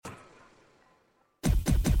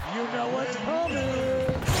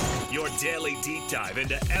daily deep dive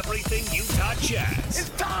into everything Utah Jazz. It's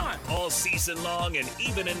time! All season long and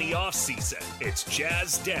even in the off season, it's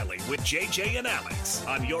Jazz Daily with JJ and Alex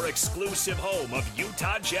on your exclusive home of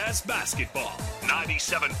Utah Jazz basketball.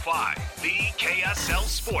 97.5, the KSL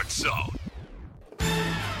Sports Zone.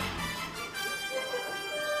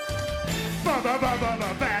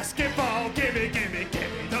 Basketball, gimme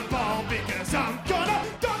the ball because I'm gonna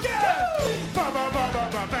dunk it!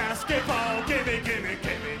 Basketball, gimme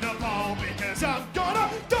the ball because I'm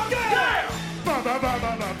gonna dunk it! Yeah!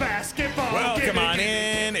 Basketball, Welcome on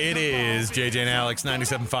in. It is JJ and Alex,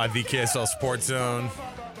 97.5, the KSL Sports Zone.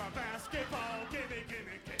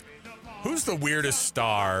 Who's the weirdest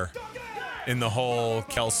star in the whole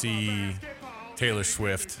Kelsey Taylor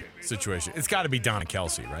Swift situation? It's got to be Donna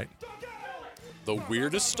Kelsey, right? The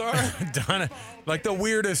weirdest star? The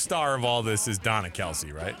weirdest star of all this is Donna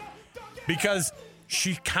Kelsey, right? Because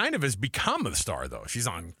she kind of has become a star, though. She's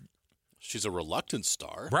a reluctant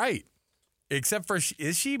star. Right. Except for,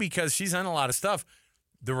 is she? Because she's on a lot of stuff.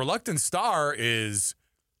 The reluctant star is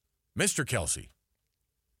Mr. Kelsey,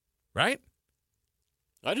 right?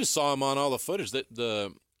 I just saw him on all the footage. That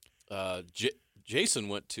Jason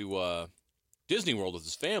went to Disney World with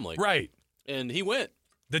his family. Right. And he went.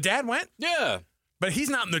 The dad went? Yeah. But he's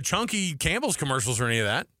not in the chunky Campbell's commercials or any of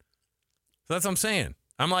that. So that's what I'm saying.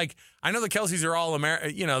 I'm like, I know the Kelseys are all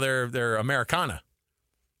they're Americana,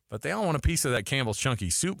 but they all want a piece of that Campbell's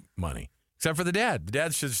chunky soup money, except for the dad. The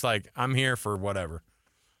dad's just like, I'm here for whatever.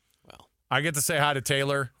 Well, I get to say hi to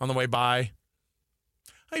Taylor on the way by.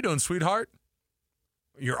 How you doing, sweetheart?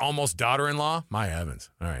 Your almost daughter-in-law? My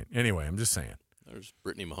heavens. All right. Anyway, I'm just saying. There's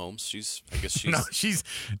Brittany Mahomes. She's.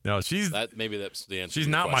 Maybe that's the answer. She's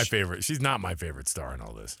not my favorite. She's not my favorite star in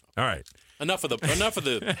all this. All right. Enough of the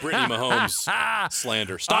Brittany Mahomes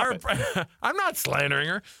slander. Stop it. I'm not slandering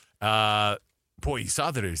her. Boy, you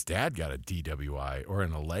saw that his dad got a DWI or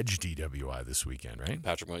an alleged DWI this weekend, right?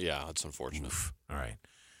 Patrick, yeah, that's unfortunate. Oof. All right.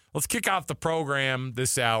 Let's kick off the program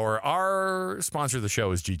this hour. Our sponsor of the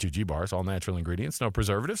show is G2G Bars, all natural ingredients, no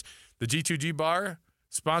preservatives. The G2G Bar,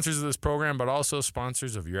 sponsors of this program, but also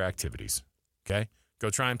sponsors of your activities. Okay? Go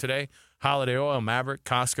try them today. Holiday Oil, Maverick,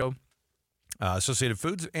 Costco, Associated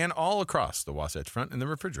Foods, and all across the Wasatch Front in the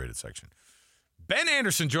refrigerated section. Ben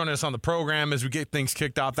Anderson joining us on the program as we get things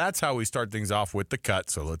kicked off. That's how we start things off with the cut,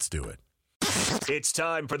 so let's do it. It's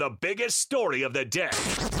time for the biggest story of the day.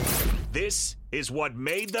 This is what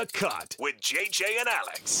made the cut with JJ and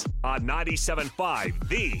Alex on 97.5,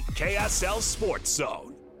 the KSL Sports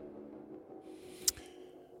Zone.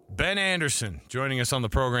 Ben Anderson joining us on the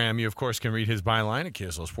program. You, of course, can read his byline at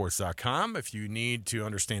KSLSports.com if you need to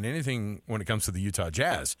understand anything when it comes to the Utah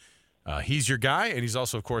Jazz. He's your guy, and he's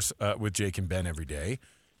also, of course, with Jake and Ben every day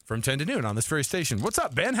from 10 to noon on this very station. What's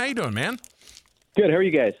up, Ben? How you doing, man? Good. How are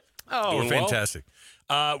you guys? Oh, doing we're fantastic.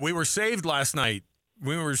 We were saved last night.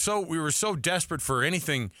 We were so desperate for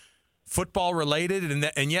anything football related,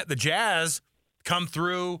 and yet the Jazz come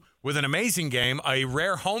through with an amazing game, a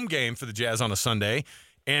rare home game for the Jazz on a Sunday.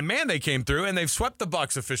 And, man, they came through, and they've swept the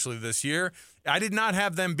Bucks officially this year. I did not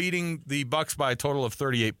have them beating the Bucks by a total of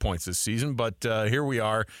 38 points this season, but here we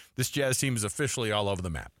are. This Jazz team is officially all over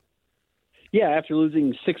the map. Yeah, after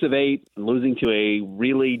losing 6 of 8 and losing to a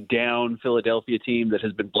really down Philadelphia team that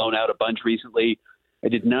has been blown out a bunch recently, I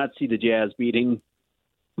did not see the Jazz beating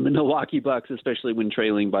the Milwaukee Bucks, especially when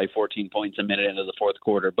trailing by 14 points a minute into the fourth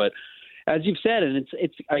quarter. But as you've said, and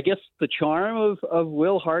it's I guess the charm of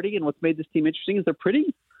Will Hardy and what's made this team interesting is they're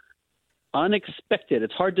pretty unexpected.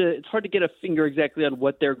 It's hard to get a finger exactly on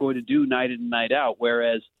what they're going to do night in and night out.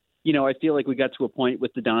 Whereas, I feel like we got to a point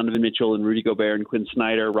with the Donovan Mitchell and Rudy Gobert and Quinn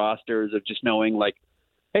Snyder rosters of just knowing like,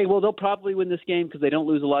 hey, well, they'll probably win this game because they don't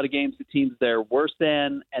lose a lot of games to teams they're worse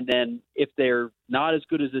than. And then if they're not as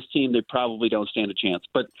good as this team, they probably don't stand a chance.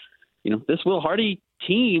 But, this Will Hardy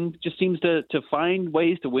team just seems to find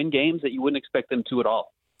ways to win games that you wouldn't expect them to at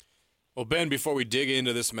all. Well, Ben, before we dig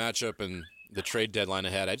into this matchup and the trade deadline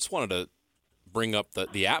ahead, I just wanted to bring up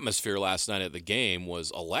the atmosphere last night at the game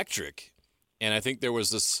was electric. And I think there was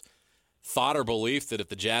this thought or belief that if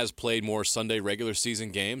the Jazz played more Sunday regular season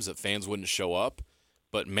games, that fans wouldn't show up.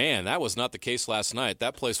 But, man, that was not the case last night.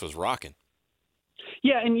 That place was rocking.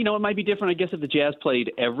 Yeah, and, it might be different, I guess, if the Jazz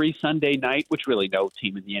played every Sunday night, which really no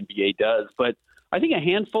team in the NBA does. But I think a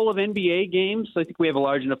handful of NBA games, I think we have a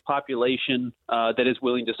large enough population that is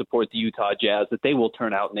willing to support the Utah Jazz that they will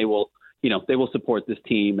turn out and they will support this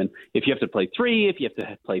team. And if you have to play 3, if you have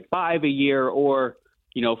to play 5 a year, or,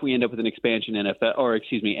 if we end up with an expansion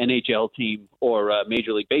NHL team or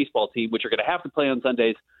Major League Baseball team, which are going to have to play on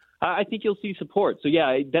Sundays, I think you'll see support. So,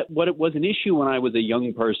 yeah, what it was an issue when I was a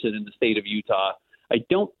young person in the state of Utah I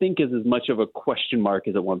don't think is as much of a question mark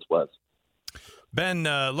as it once was. Ben,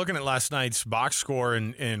 looking at last night's box score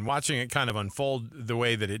and watching it kind of unfold the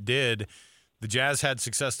way that it did, the Jazz had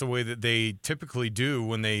success the way that they typically do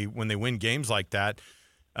when they win games like that.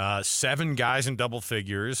 7 guys in double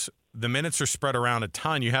figures. The minutes are spread around a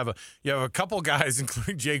ton. You have a couple guys,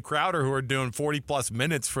 including Jay Crowder, who are doing 40-plus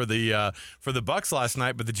minutes for the Bucks last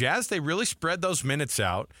night. But the Jazz, they really spread those minutes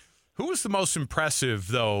out. Who was the most impressive,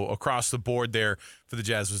 though, across the board there for the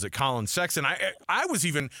Jazz? Was it Colin Sexton?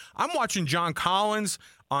 I'm watching John Collins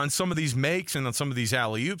on some of these makes and on some of these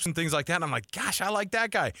alley-oops and things like that. And I'm like, gosh, I like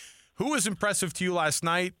that guy. Who was impressive to you last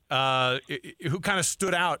night? Who kind of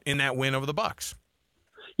stood out in that win over the Bucks?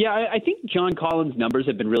 Yeah, I think John Collins' numbers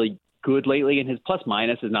have been really good lately, and his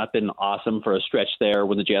plus-minus has not been awesome for a stretch there.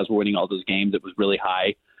 When the Jazz were winning all those games, it was really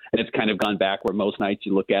high, and it's kind of gone back where most nights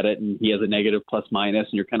you look at it and he has a negative plus-minus,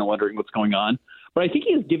 and you're kind of wondering what's going on. But I think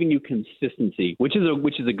he is giving you consistency, which is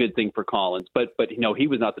a good thing for Collins. But he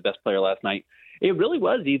was not the best player last night. It really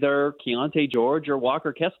was either Keontae George or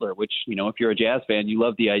Walker Kessler, which, if you're a Jazz fan, you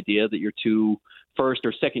love the idea that your 2 first-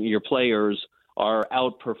 or second-year players are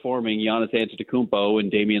outperforming Giannis Antetokounmpo and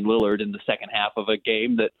Damian Lillard in the second half of a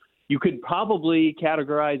game that you could probably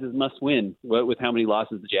categorize as must-win with how many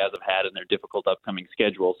losses the Jazz have had in their difficult upcoming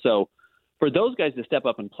schedule. So for those guys to step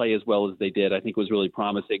up and play as well as they did, I think was really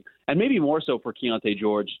promising. And maybe more so for Keontae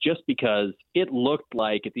George, just because it looked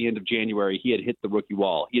like at the end of January he had hit the rookie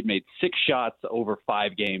wall. He had made 6 shots over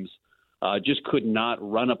 5 games, just could not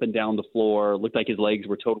run up and down the floor, looked like his legs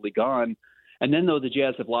were totally gone. And then, though, the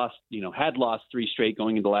Jazz had lost 3 straight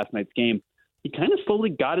going into last night's game, he kind of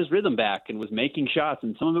slowly got his rhythm back and was making shots.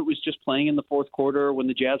 And some of it was just playing in the fourth quarter when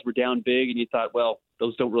the Jazz were down big, and you thought, well,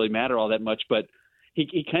 those don't really matter all that much. But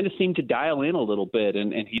he kind of seemed to dial in a little bit,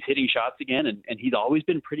 and he's hitting shots again, and he's always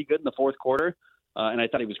been pretty good in the fourth quarter. And I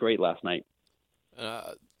thought he was great last night.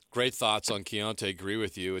 Great thoughts on Keontae. Agree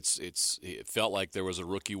with you. It felt like there was a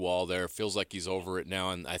rookie wall there. Feels like he's over it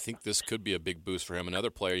now, and I think this could be a big boost for him. Another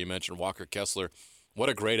player you mentioned, Walker Kessler. What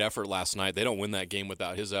a great effort last night. They don't win that game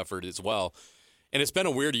without his effort as well. And it's been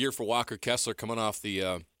a weird year for Walker Kessler, coming off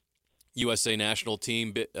the USA national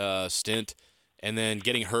team stint and then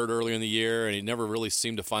getting hurt earlier in the year, and he never really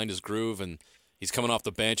seemed to find his groove, and he's coming off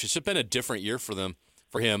the bench. It's just been a different year for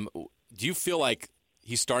him. Do you feel like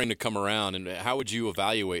he's starting to come around, and how would you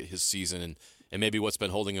evaluate his season and maybe what's been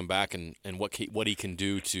holding him back and what he can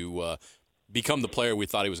do to become the player we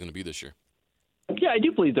thought he was going to be this year? Yeah, I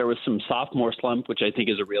do believe there was some sophomore slump, which I think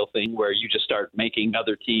is a real thing, where you just start making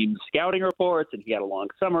other teams scouting reports, and he had a long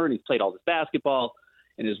summer, and he's played all this basketball,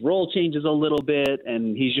 and his role changes a little bit,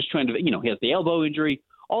 and he's just trying to, he has the elbow injury.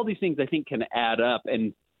 All these things I think can add up,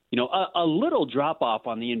 and a little drop-off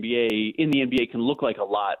in the NBA can look like a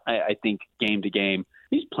lot, I think, game to game.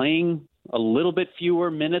 He's playing a little bit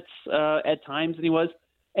fewer minutes at times than he was.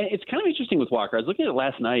 And it's kind of interesting with Walker. I was looking at it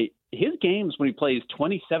last night. His games, when he plays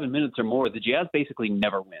 27 minutes or more, the Jazz basically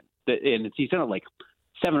never win. And he's done it like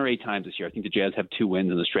 7 or 8 times this year. I think the Jazz have 2 wins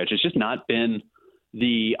in the stretch. It's just not been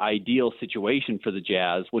the ideal situation for the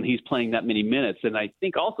Jazz when he's playing that many minutes. And I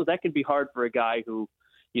think also that can be hard for a guy who,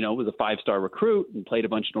 was a 5-star recruit and played a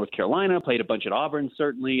bunch at North Carolina, played a bunch at Auburn,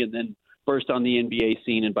 certainly, and then burst on the NBA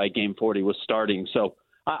scene, and by game 40 was starting. So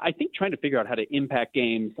I think trying to figure out how to impact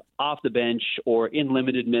games off the bench or in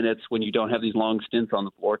limited minutes when you don't have these long stints on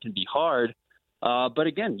the floor can be hard. But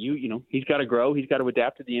again, he's got to grow. He's got to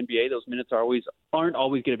adapt to the NBA. Those minutes aren't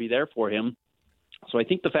always going to be there for him. So I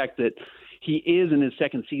think the fact that he is in his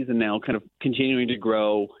second season now, kind of continuing to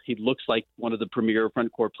grow, he looks like one of the premier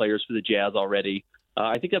front court players for the Jazz already.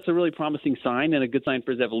 I think that's a really promising sign and a good sign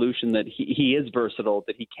for his evolution, that he is versatile,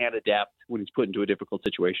 that he can adapt when he's put into a difficult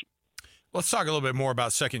situation. Let's talk a little bit more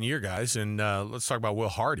about second-year guys, and let's talk about Will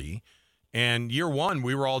Hardy. And year one,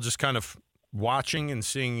 we were all just kind of watching and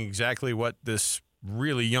seeing exactly what this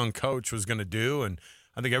really young coach was going to do, and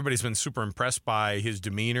I think everybody's been super impressed by his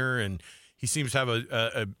demeanor, and he seems to have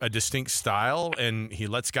a distinct style, and he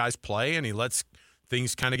lets guys play, and he lets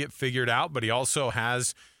things kind of get figured out, but he also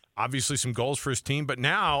has obviously some goals for his team. But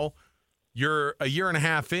now you're a year and a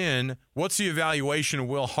half in. What's the evaluation of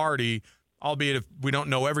Will Hardy, albeit if we don't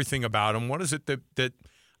know everything about him? What is it that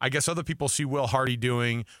I guess other people see Will Hardy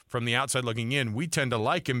doing from the outside looking in? We tend to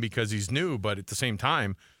like him because he's new, but at the same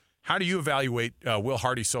time, how do you evaluate Will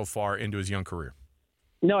Hardy so far into his young career?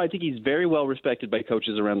 No, I think he's very well respected by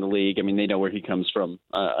coaches around the league. I mean, they know where he comes from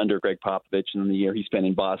under Greg Popovich and the year he spent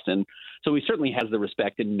in Boston. So he certainly has the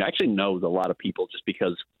respect and actually knows a lot of people just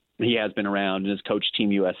because he has been around and has coached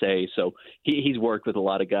Team USA. So he's worked with a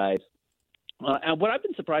lot of guys. And what I've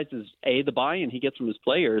been surprised is, A, the buy-in he gets from his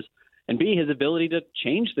players, and B, his ability to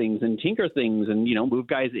change things and tinker things and, move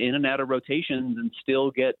guys in and out of rotations and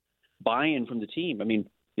still get buy-in from the team. I mean,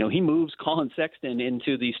 he moves Colin Sexton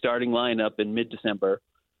into the starting lineup in mid-December.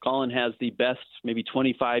 Colin has the best maybe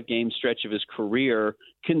 25-game stretch of his career,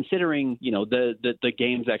 considering, the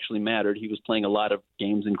games actually mattered. He was playing a lot of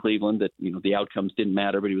games in Cleveland that, the outcomes didn't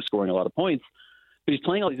matter, but he was scoring a lot of points. But he's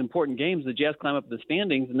playing all these important games. The Jazz climb up the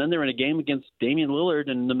standings, and then they're in a game against Damian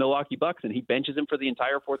Lillard and the Milwaukee Bucks, and he benches him for the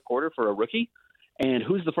entire fourth quarter for a rookie. And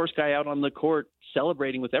who's the first guy out on the court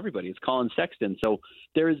celebrating with everybody? It's Colin Sexton. So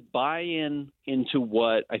there is buy-in into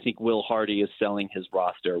what I think Will Hardy is selling his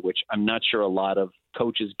roster, which I'm not sure a lot of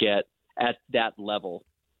coaches get at that level.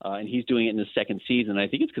 And he's doing it in his second season. I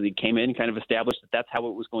think it's because he came in, kind of established that that's how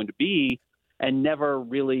it was going to be, and never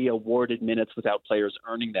really awarded minutes without players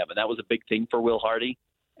earning them. And that was a big thing for Will Hardy,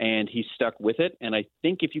 and he stuck with it. And I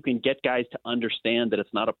think if you can get guys to understand that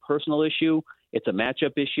it's not a personal issue, it's a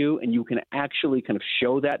matchup issue, and you can actually kind of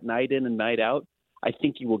show that night in and night out, I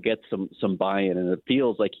think you will get some buy-in, and it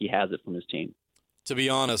feels like he has it from his team. To be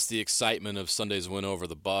honest, the excitement of Sunday's win over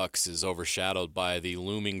the Bucks is overshadowed by the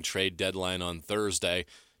looming trade deadline on Thursday.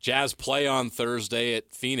 Jazz play on Thursday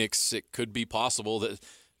at Phoenix. It could be possible that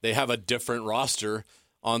they have a different roster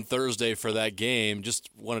on Thursday for that game. Just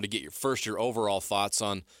wanted to get your overall thoughts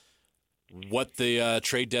on what the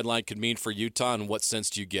trade deadline could mean for Utah, and what sense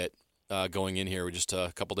do you get going in here? We're just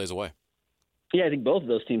a couple days away. Yeah, I think both of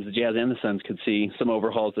those teams, the Jazz and the Suns, could see some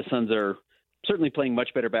overhauls. The Suns are certainly playing much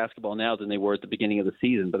better basketball now than they were at the beginning of the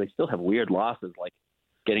season, but they still have weird losses, like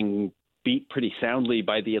getting beat pretty soundly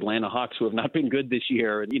by the Atlanta Hawks, who have not been good this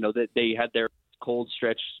year. And, that they had their cold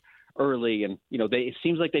stretch early, and, it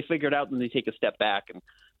seems like they figured out and they take a step back. And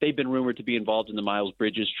they've been rumored to be involved in the Miles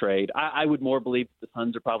Bridges trade. I would more believe the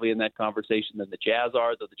Suns are probably in that conversation than the Jazz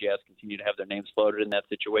are, though the Jazz continue to have their names floated in that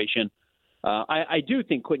situation. I do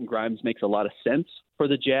think Quentin Grimes makes a lot of sense for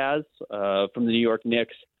the Jazz from the New York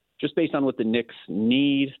Knicks, just based on what the Knicks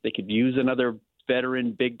need. They could use another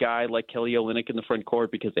veteran big guy like Kelly Olynyk in the front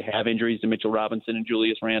court because they have injuries to Mitchell Robinson and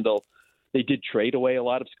Julius Randle. They did trade away a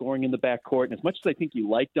lot of scoring in the backcourt. And as much as I think you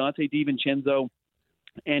like Dante DiVincenzo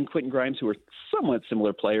and Quentin Grimes, who are somewhat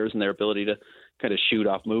similar players in their ability to kind of shoot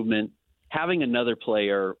off movement, having another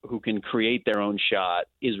player who can create their own shot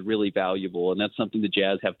is really valuable. And that's something the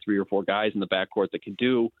Jazz have 3 or 4 guys in the backcourt that can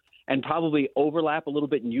do, and probably overlap a little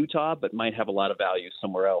bit in Utah, but might have a lot of value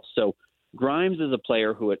somewhere else. So Grimes is a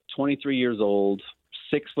player who at 23 years old,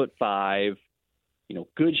 6'5",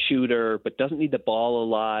 good shooter, but doesn't need the ball a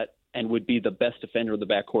lot, and would be the best defender of the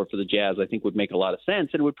backcourt for the Jazz. I think would make a lot of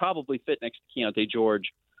sense, and would probably fit next to Keontae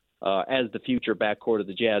George as the future backcourt of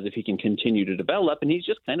the Jazz if he can continue to develop. And he's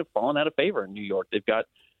just kind of fallen out of favor in New York. They've got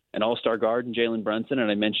an all-star guard in Jalen Brunson, and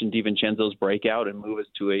I mentioned DiVincenzo's breakout and move us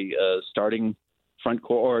to a starting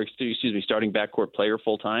starting backcourt player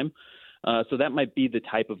full-time. So that might be the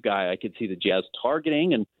type of guy I could see the Jazz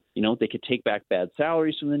targeting, and, they could take back bad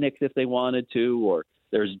salaries from the Knicks if they wanted to, or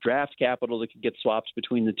there's draft capital that could get swapped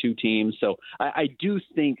between the two teams. So I do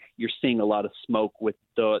think you're seeing a lot of smoke with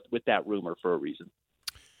that rumor for a reason.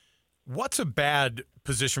 What's a bad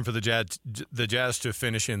position for the Jazz to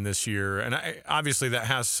finish in this year? And obviously that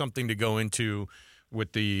has something to go into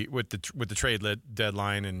with the trade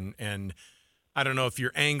deadline, and I don't know if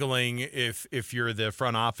you're angling if you're the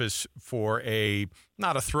front office for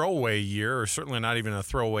not a throwaway year, or certainly not even a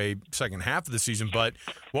throwaway second half of the season, but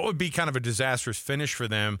what would be kind of a disastrous finish for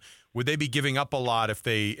them? Would they be giving up a lot if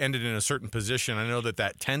they ended in a certain position? I know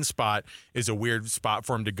that 10 spot is a weird spot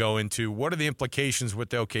for them to go into. What are the implications with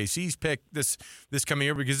the OKC's pick this coming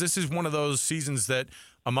year? Because this is one of those seasons that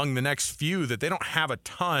among the next few that they don't have a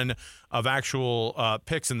ton of actual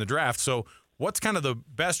picks in the draft. So what's kind of the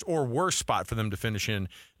best or worst spot for them to finish in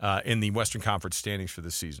the Western Conference standings for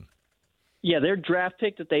this season? Yeah, their draft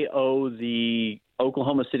pick that they owe the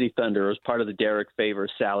Oklahoma City Thunder as part of the Derek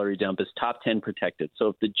Favors salary dump is top 10 protected. So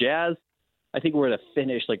if the Jazz, I think we're to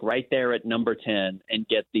finish like right there at number 10 and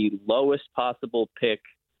get the lowest possible pick,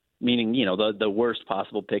 meaning, the worst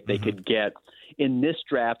possible pick they could get in this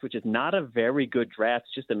draft, which is not a very good draft.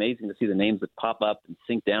 It's just amazing to see the names that pop up and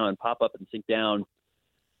sink down and pop up and sink down,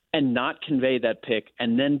 and not convey that pick,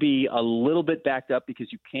 and then be a little bit backed up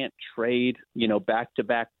because you can't trade,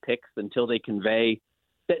 back-to-back picks until they convey.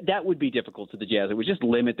 That would be difficult to the Jazz. It would just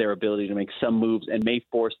limit their ability to make some moves and may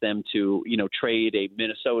force them to, trade a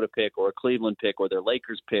Minnesota pick or a Cleveland pick or their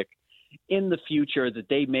Lakers pick in the future that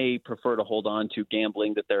they may prefer to hold on to,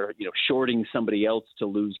 gambling that they're, shorting somebody else to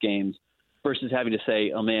lose games versus having to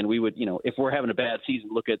say, oh, man, we would, if we're having a bad season,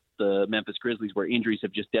 look at the Memphis Grizzlies where injuries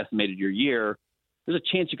have just decimated your year. there's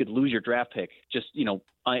a chance you could lose your draft pick just,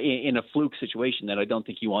 in a fluke situation that I don't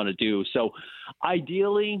think you want to do. So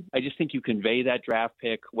ideally, I just think you convey that draft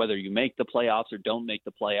pick, whether you make the playoffs or don't make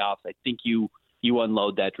the playoffs. I think you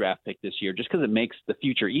unload that draft pick this year just because it makes the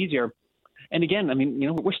future easier. And again, I mean,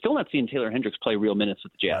 we're still not seeing Taylor Hendricks play real minutes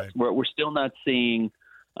with the Jazz. Right. We're still not seeing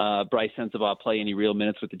Bryce Sensabaugh play any real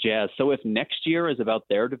minutes with the Jazz. So if next year is about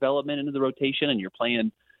their development into the rotation and you're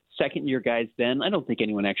playing second-year guys then, I don't think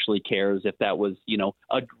anyone actually cares if that was,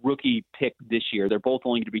 a rookie pick this year. They're both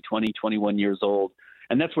only going to be 20, 21 years old,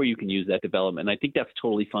 and that's where you can use that development. And I think that's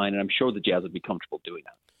totally fine, and I'm sure the Jazz would be comfortable doing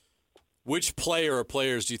that. Which player or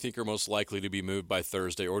players do you think are most likely to be moved by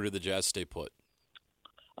Thursday, or do the Jazz stay put?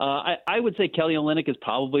 I would say Kelly Olynyk is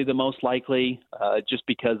probably the most likely, just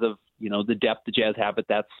because of the depth the Jazz have at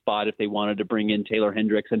that spot if they wanted to bring in Taylor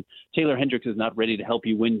Hendricks. And Taylor Hendricks is not ready to help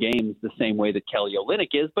you win games the same way that Kelly Olynyk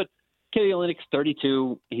is. But Kelly Olynyk's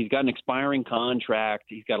 32. He's got an expiring contract.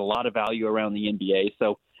 He's got a lot of value around the NBA.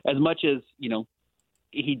 So as much as,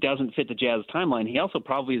 he doesn't fit the Jazz timeline, he also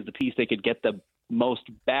probably is the piece they could get the most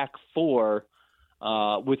back for,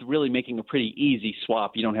 with really making a pretty easy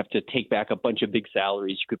swap. You don't have to take back a bunch of big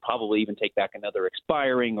salaries. You could probably even take back another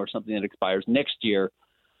expiring or something that expires next year.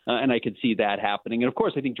 And I could see that happening. And of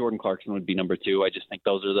course, I think Jordan Clarkson would be number 2. I just think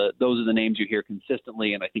those are the names you hear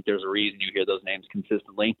consistently, and I think there's a reason you hear those names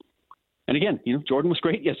consistently. And again, Jordan was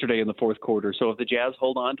great yesterday in the fourth quarter. So if the Jazz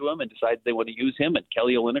hold on to him and decide they want to use him, and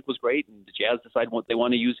Kelly Olynyk was great, and the Jazz decide what they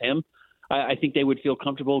want to use him, I think they would feel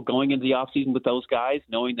comfortable going into the offseason with those guys,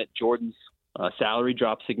 knowing that Jordan's salary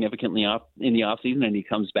drops significantly off in the offseason and he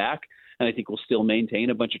comes back. And I think we'll still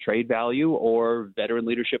maintain a bunch of trade value or veteran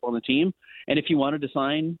leadership on the team. And if you wanted to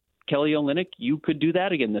sign Kelly Olynyk, you could do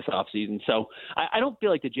that again this offseason. So I don't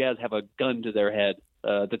feel like the Jazz have a gun to their head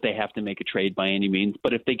that they have to make a trade by any means.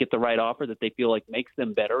 But if they get the right offer that they feel like makes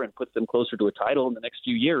them better and puts them closer to a title in the next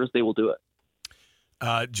few years, they will do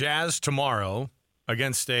it. Jazz tomorrow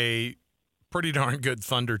against a pretty darn good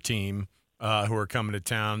Thunder team who are coming to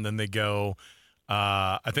town. Then they go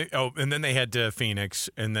and then they head to Phoenix,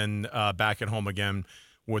 and then back at home again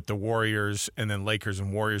with the Warriors, and then Lakers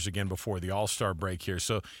and Warriors again before the All-Star break here.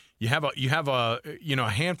 So you have a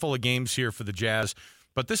handful of games here for the Jazz.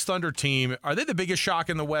 But this Thunder team, are they the biggest shock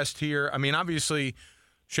in the West here? I mean, obviously,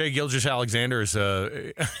 Shai Gilgeous-Alexander is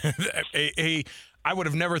I would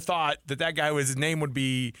have never thought that guy his name would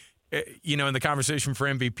be in the conversation for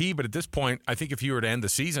MVP. But at this point, I think if you were to end the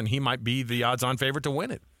season, he might be the odds-on favorite to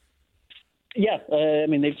win it. Yeah, I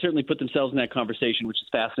mean, they've certainly put themselves in that conversation, which is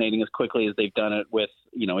fascinating as quickly as they've done it with,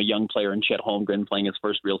 a young player in Chet Holmgren playing his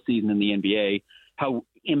first real season in the NBA, how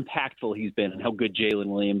impactful he's been and how good Jalen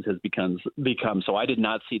Williams has become. So I did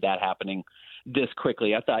not see that happening this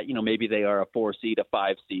quickly. I thought, maybe they are a 4 seed, a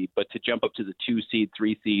 5 seed, but to jump up to the 2 seed,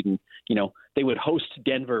 3 seed, and, they would host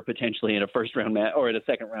Denver potentially in a first round or in a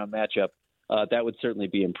second round matchup. That would certainly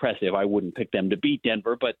be impressive. I wouldn't pick them to beat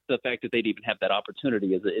Denver, but the fact that they'd even have that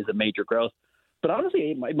opportunity is a major growth. But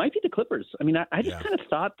honestly, it might be the Clippers. I mean, I just kind of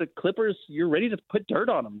thought the Clippers, you're ready to put dirt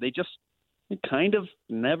on them. They kind of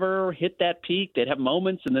never hit that peak. They'd have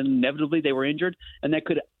moments, and then inevitably they were injured. And that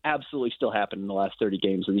could absolutely still happen in the last 30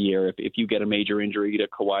 games of the year. If you get a major injury to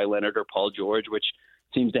Kawhi Leonard or Paul George, which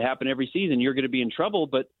seems to happen every season, you're going to be in trouble.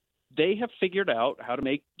 But they have figured out how to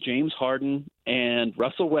make James Harden and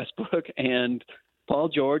Russell Westbrook and Paul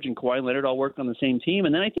George and Kawhi Leonard all work on the same team.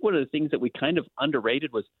 And then I think one of the things that we kind of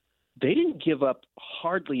underrated was they didn't give up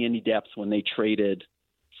hardly any depth when they traded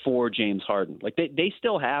for James Harden. Like they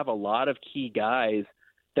still have a lot of key guys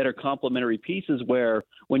that are complementary pieces where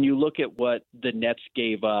when you look at what the Nets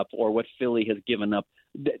gave up or what Philly has given up,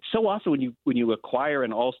 so often when you acquire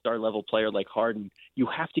an all-star level player like Harden, you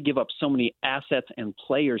have to give up so many assets and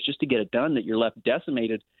players just to get it done that you're left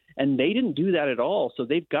decimated. And they didn't do that at all. So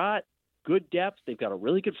they've got good depth. They've got a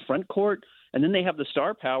really good front court. And then they have the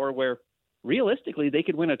star power where realistically they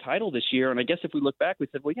could win a title this year. And I guess if we look back, we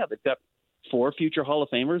said, well, yeah, they've got 4 future Hall of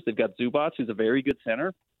Famers. They've got Zubac, who's a very good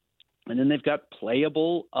center. And then they've got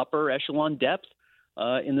playable upper echelon depth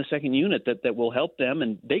in the second unit that will help them.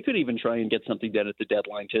 And they could even try and get something done at the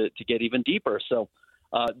deadline to get even deeper. So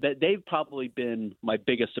they've probably been my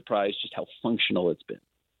biggest surprise, just how functional it's been.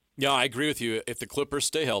 Yeah, I agree with you. If the Clippers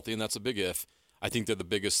stay healthy, and that's a big if, I think they're the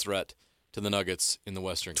biggest threat to the Nuggets in the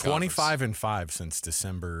Western Conference. 25-5 since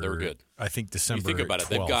December. They were good. I think December 12th. You think about it,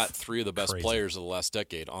 they've got 3 of the best players of the last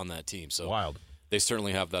decade on that team. So wild. They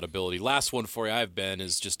certainly have that ability. Last one for you,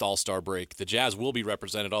 is just All-Star break. The Jazz will be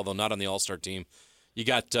represented, although not on the All-Star team. You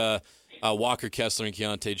got Walker Kessler and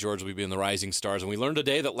Keontae George will be in the Rising Stars. And we learned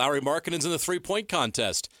today that Lauri Markkanen's in the three-point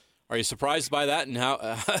contest. Are you surprised by that, and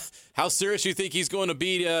how serious you think he's going to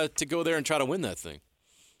be to go there and try to win that thing?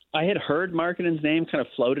 I had heard Markkanen's name kind of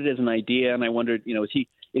floated as an idea, and I wondered,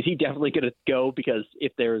 is he definitely going to go? Because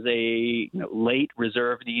if there's a late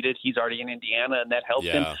reserve needed, he's already in Indiana, and that helps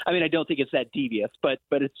him. I mean, I don't think it's that devious, but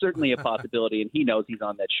it's certainly a possibility, and he knows he's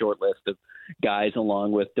on that short list of guys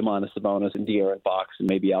along with Domantas Sabonis and De'Aaron Fox and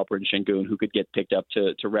maybe Alperen Sengun who could get picked up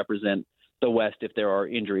to represent the West if there are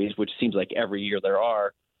injuries, which seems like every year there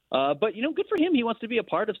are. But, good for him. He wants to be a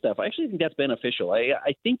part of stuff. I actually think that's beneficial.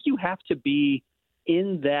 I think you have to be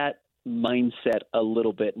in that mindset a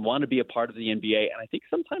little bit and want to be a part of the NBA. And I think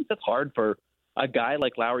sometimes that's hard for a guy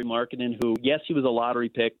like Lauri Markkanen, who, yes, he was a lottery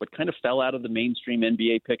pick, but kind of fell out of the mainstream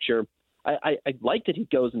NBA picture. I like that he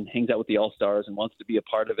goes and hangs out with the All-Stars and wants to be a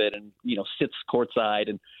part of it and, sits courtside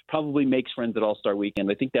and probably makes friends at All-Star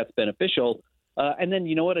Weekend. I think that's beneficial. And then,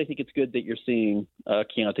 you know what? I think it's good that you're seeing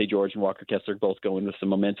Keontae George and Walker Kessler both going with some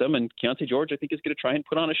momentum. And Keontae George, I think, is going to try and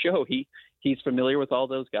put on a show. He's familiar with all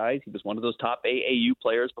those guys. He was one of those top AAU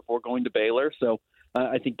players before going to Baylor. So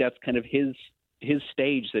I think that's kind of his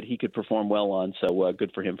stage that he could perform well on. So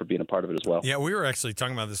good for him for being a part of it as well. Yeah, we were actually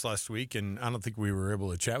talking about this last week, and I don't think we were able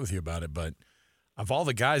to chat with you about it. But of all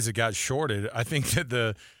the guys that got shorted, I think that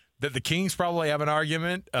the Kings probably have an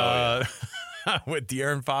argument. With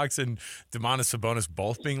De'Aaron Fox and Domantas Sabonis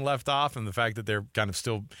both being left off, and the fact that they're kind of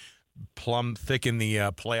still plumb thick in the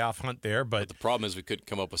playoff hunt there. But the problem is we couldn't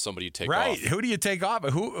come up with somebody you take off. Right. Who do you take off?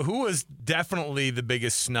 Who was definitely the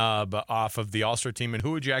biggest snub off of the All-Star team, and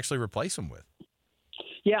who would you actually replace him with?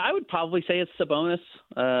 Yeah, I would probably say it's Sabonis.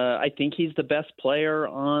 I think he's the best player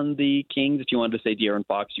on the Kings. If you wanted to say De'Aaron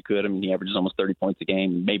Fox, you could. I mean, he averages almost 30 points a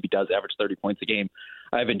game, maybe does average 30 points a game.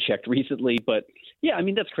 I haven't checked recently, but yeah, I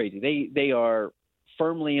mean, that's crazy. They are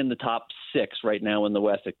firmly in the top 6 right now in the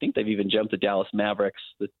West. I think they've even jumped the Dallas Mavericks.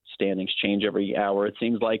 The standings change every hour, it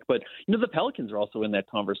seems like. But, the Pelicans are also in that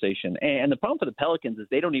conversation. And the problem for the Pelicans is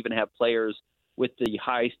they don't even have players with the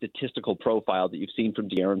high statistical profile that you've seen from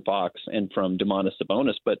De'Aaron Fox and from Domantas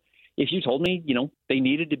Sabonis. But if you told me, they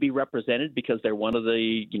needed to be represented because they're one of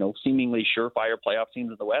the, seemingly surefire playoff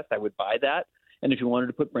teams in the West, I would buy that. And if you wanted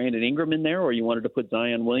to put Brandon Ingram in there or you wanted to put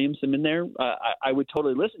Zion Williamson in there, I would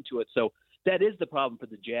totally listen to it. So that is the problem for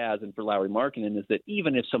the Jazz and for Lauri Markkanen, is that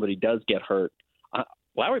even if somebody does get hurt,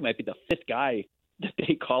 Lauri might be the 5th guy that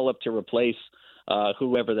they call up to replace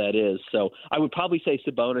whoever that is. So I would probably say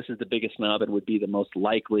Sabonis is the biggest snub and would be the most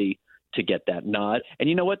likely to get that nod. And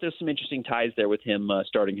you know what? There's some interesting ties there with him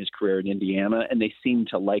starting his career in Indiana, and they seem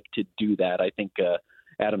to like to do that. I think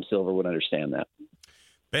Adam Silver would understand that.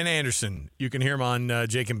 Ben Anderson, you can hear him on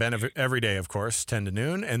Jake and Ben every day, of course, 10 to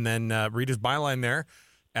noon, and then read his byline there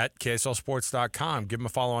at KSLSports.com. Give him a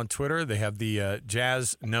follow on Twitter. They have the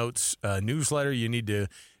Jazz Notes newsletter you need to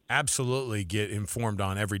absolutely get informed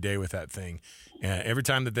on every day with that thing. Every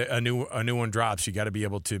time that a new one drops, you got to be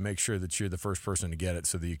able to make sure that you're the first person to get it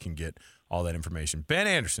so that you can get all that information. Ben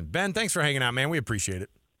Anderson. Ben, thanks for hanging out, man. We appreciate it.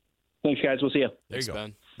 Thanks, guys. We'll see you. There you go.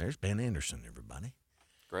 Ben. There's Ben Anderson, everybody.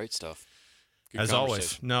 Great stuff. Good as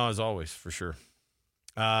always. No, as always, for sure.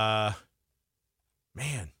 Man,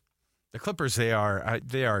 the Clippers,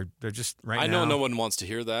 they're just right now. I know no one wants to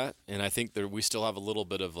hear that, and I think we still have a little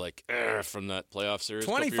bit of from that playoff series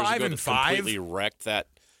 25-5 completely wrecked that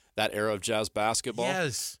era of Jazz basketball.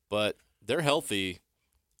 Yes. But they're healthy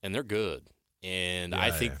and they're good. And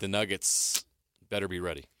I think the Nuggets better be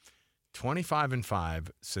ready.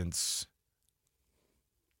 25-5 since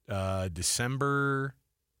December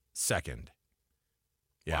 2nd.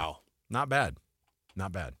 Yeah. Wow. Not bad.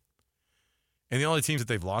 Not bad. And the only teams that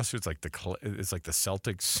they've lost to, it's like the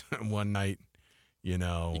Celtics one night, You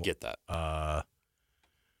get that.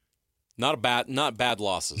 Not bad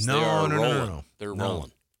losses. No, they are no, rolling. No. They're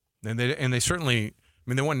rolling. And they certainly, I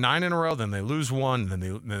mean, they won 9 in a row, then they lose 1, then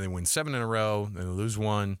they win 7 in a row, then they lose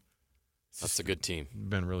 1. That's a good team.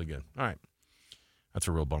 Been really good. All right. That's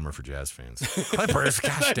a real bummer for Jazz fans. Clippers,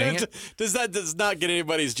 gosh dang it. Does not get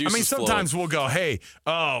anybody's juices I mean, sometimes flowing. we'll go, hey,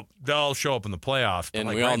 they'll show up in the playoffs. And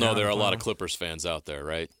we all know there are a lot of Clippers fans out there,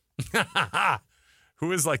 right?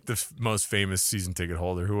 Who is like the most famous season ticket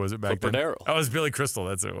holder? Who was it back then? Clipper Darryl. Oh, it was Billy Crystal.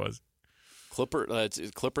 That's who it was.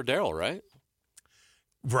 It's Clipper Darryl, right?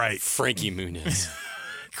 Right. Frankie Muniz.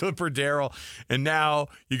 Clipper Darryl. And now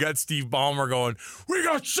you got Steve Ballmer going, we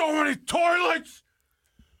got so many toilets.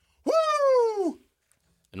 Woo!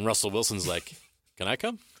 And Russell Wilson's like, can I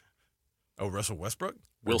come? Oh, Russell Westbrook?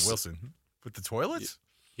 Wilson. With the toilets?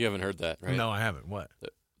 You haven't heard that, right? No, I haven't. What?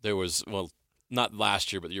 There was, not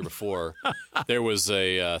last year, but the year before, there was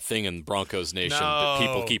a thing in Broncos Nation that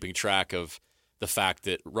people keeping track of the fact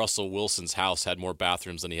that Russell Wilson's house had more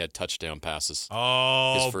bathrooms than he had touchdown passes.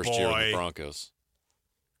 Oh, his first year with the Broncos.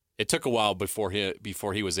 It took a while before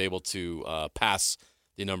he was able to pass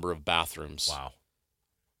the number of bathrooms. Wow.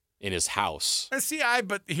 In his house.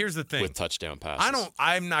 But here's the thing. With touchdown passes.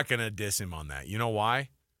 I'm not going to diss him on that. You know why?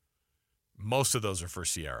 Most of those are for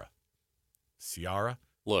Ciara.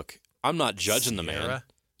 Look, I'm not judging the man.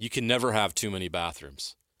 You can never have too many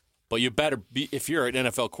bathrooms. But you better be, if you're an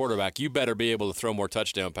NFL quarterback, you better be able to throw more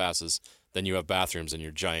touchdown passes than you have bathrooms in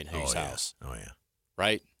your giant house. Oh, yeah.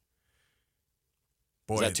 Right?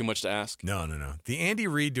 Boy, is that too much to ask? No. The Andy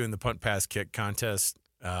Reid doing the punt pass kick contest.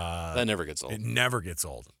 That never gets old. It never gets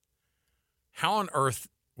old. How on earth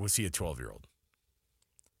was he a 12-year-old?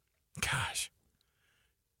 Gosh.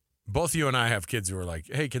 Both you and I have kids who are like,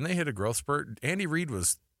 hey, can they hit a growth spurt? Andy Reid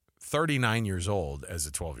was 39 years old as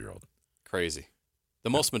a 12-year-old. Crazy. The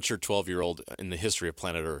most mature 12-year-old in the history of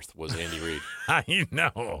planet Earth was Andy Reid. I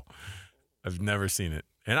know. I've never seen it.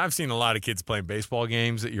 And I've seen a lot of kids playing baseball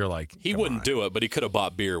games that you're like, he wouldn't do it, but he could have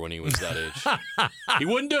bought beer when he was that age. He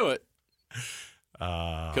wouldn't do it.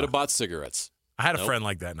 Could have bought cigarettes. I had a friend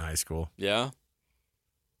like that in high school. Yeah?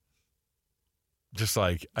 Just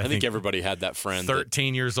like, I think everybody had that friend.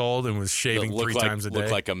 13 years old and was shaving 3 times a day.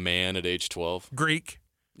 Looked like a man at age 12. Greek.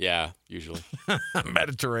 Yeah, usually.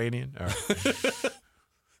 Mediterranean. All right.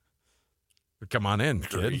 Come on in,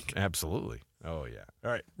 kid. Greek. Absolutely. Oh, yeah.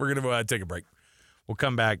 All right. We're going to take a break. We'll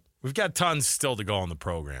come back. We've got tons still to go on the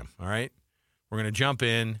program. All right. We're going to jump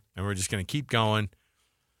in and we're just going to keep going.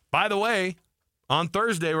 By the way, on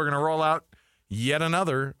Thursday, we're going to roll out yet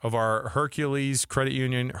another of our Hercules Credit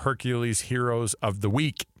Union Hercules Heroes of the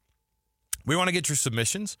Week. We want to get your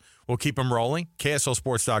submissions. We'll keep them rolling.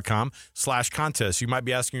 KSLSports.com/contest. You might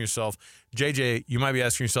be asking yourself, JJ,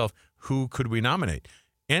 who could we nominate?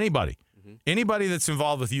 Anybody. Mm-hmm. Anybody that's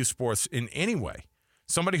involved with youth sports in any way.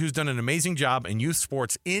 Somebody who's done an amazing job in youth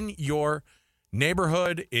sports in your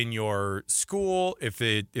neighborhood, in your school, if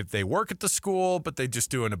they work at the school, but they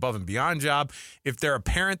just do an above and beyond job. If they're a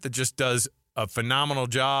parent that just does a phenomenal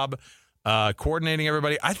job coordinating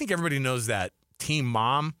everybody. I think everybody knows that team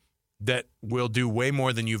mom that will do way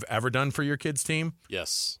more than you've ever done for your kids' team.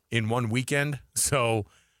 Yes. In one weekend. So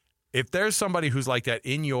if there's somebody who's like that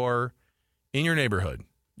in your neighborhood,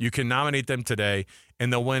 you can nominate them today,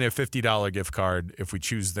 and they'll win a $50 gift card if we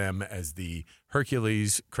choose them as the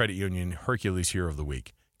Hercules Credit Union Hercules Hero of the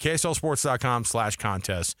Week.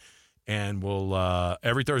 KSLSports.com/contest, and we'll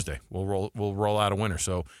every Thursday we'll roll out a winner.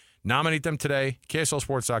 So nominate them today,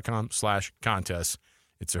 KSLSports.com/contest.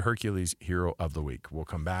 It's a Hercules Hero of the Week. We'll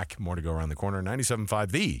come back. More to go around the corner.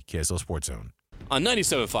 97.5, the KSL Sports Zone. On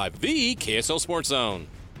 97.5, the KSL Sports Zone.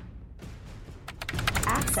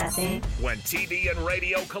 Accessing. When TV and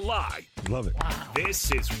radio collide. Love it. Wow.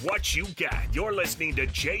 This is what you get. You're listening to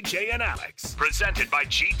JJ and Alex. Presented by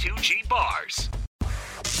G2G Bars.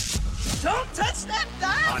 Don't touch that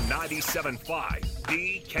dial. On 97.5,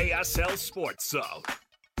 the KSL Sports Zone.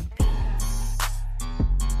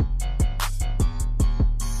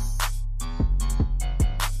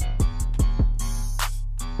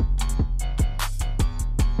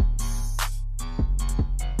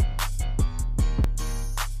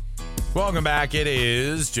 Welcome back. It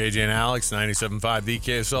is JJ and Alex, 97.5, the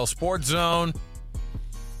KSL Sports Zone.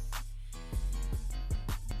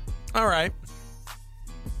 All right.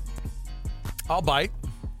 I'll bite.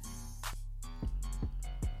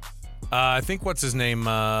 I think, what's his name?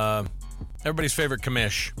 Everybody's favorite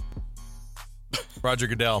commish. Roger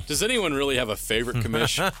Goodell. Does anyone really have a favorite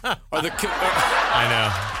commish? I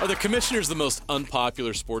know. Are the commissioners the most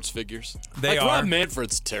unpopular sports figures? They are. Rob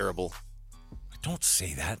Manfred's terrible. Don't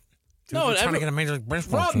say that. Dude, no, trying to get a Major League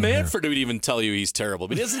Baseball Rob team Manfred would even tell you he's terrible,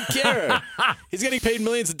 but he doesn't care. He's getting paid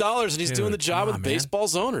millions of dollars, and he's doing the job of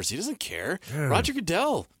baseball's owners. He doesn't care. Dude. Roger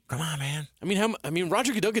Goodell. Come on, man. I mean,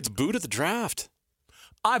 Roger Goodell gets booed at the draft.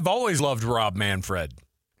 I've always loved Rob Manfred.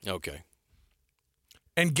 Okay.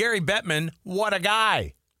 And Gary Bettman, what a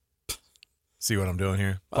guy. See what I'm doing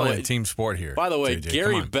here? Playing a team sport here. By the way, JJ,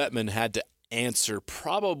 Gary Bettman had to answer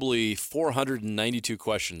probably 492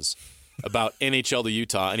 questions about NHL to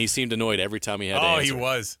Utah, and he seemed annoyed every time he had to answer. Oh, he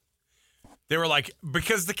was. They were like,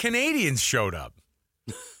 because the Canadians showed up.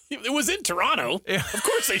 It was in Toronto. Yeah. Of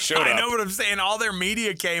course they showed up. I know what I'm saying. All their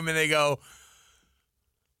media came and they go,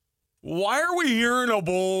 why are we hearing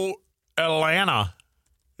about Atlanta?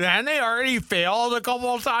 Hadn't they already failed a couple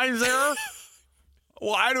of times there?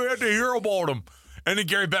 Why do we have to hear about them? And then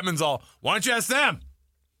Gary Bettman's all, why don't you ask them?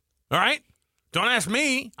 All right? Don't ask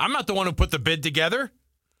me. I'm not the one who put the bid together.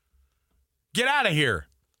 Get out of here.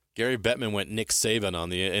 Gary Bettman went Nick Saban on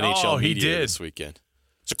the NHL media this weekend.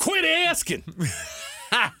 So quit asking.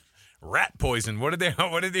 Rat poison. What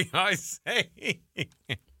did they always say?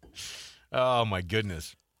 Oh, my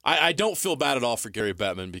goodness. I don't feel bad at all for Gary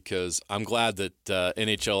Bettman because I'm glad that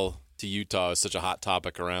NHL to Utah is such a hot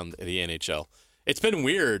topic around the NHL. It's been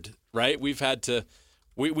weird, right? We've had to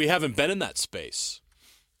we haven't been in that space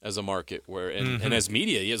as a market where and as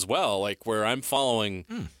media as well, like where I'm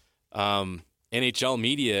following NHL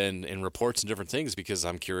media and reports and different things because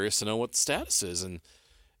I'm curious to know what the status is. And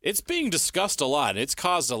it's being discussed a lot. And it's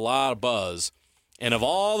caused a lot of buzz. And of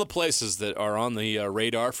all the places that are on the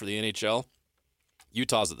radar for the NHL,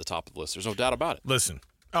 Utah's at the top of the list. There's no doubt about it. Listen.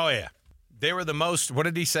 Oh, yeah. They were the most, what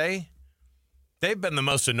did he say? They've been the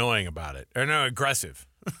most annoying about it. Or no, aggressive.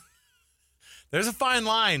 There's a fine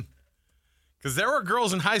line. Because there were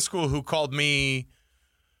girls in high school who called me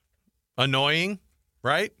annoying,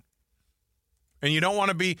 right? And you don't want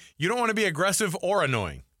to be aggressive or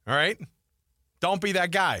annoying, all right? Don't be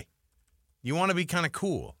that guy. You want to be kind of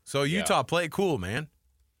cool. So Utah, play it cool, man.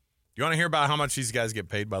 You want to hear about how much these guys get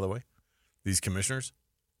paid, by the way? These commissioners?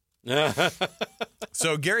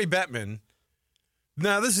 So Gary Bettman,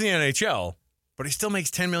 now this is the NHL, but he still makes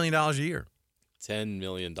 $10 million a year. $10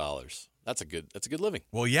 million. That's a good living.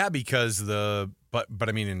 Well, yeah, because but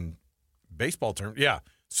I mean in baseball terms, yeah.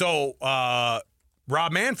 So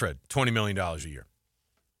Rob Manfred, $20 million a year.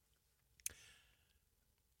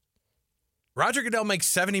 Roger Goodell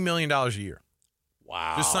makes $70 million a year.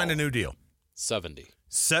 Wow. Just signed a new deal. 70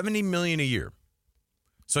 million a year.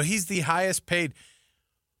 So he's the highest paid.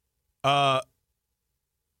 The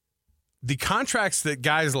contracts that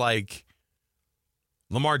guys like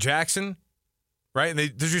Lamar Jackson, right?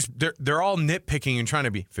 They're all nitpicking and trying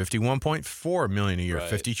to be $51.4 million a year,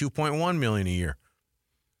 right. $52.1 million a year.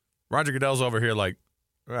 Roger Goodell's over here like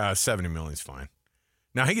 $70 million is fine.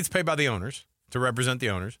 Now he gets paid by the owners to represent the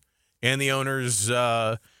owners and the owners'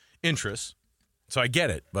 interests. So I get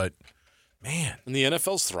it, but man, and the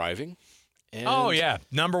NFL's thriving. And oh yeah,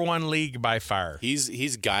 number one league by far.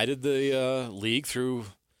 He's guided the league through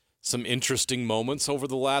some interesting moments over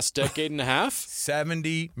the last decade and a half.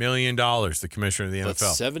 $70 million, the commissioner of the NFL.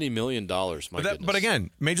 That's $70 million, my goodness. But again,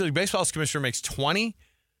 Major League Baseball's commissioner makes 20,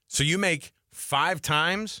 so you make 5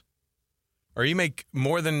 times, or you make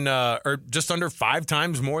more than, or just under 5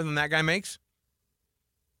 times more than that guy makes.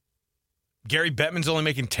 Gary Bettman's only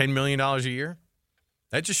making $10 million a year.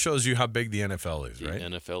 That just shows you how big the NFL is, right? The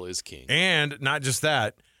NFL is king. And not just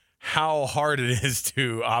that, how hard it is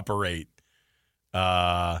to operate.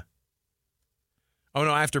 Oh,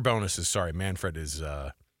 no, after bonuses, sorry. Manfred is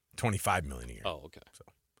 $25 million a year. Oh, okay. So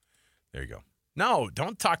there you go. No,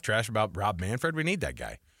 don't talk trash about Rob Manfred. We need that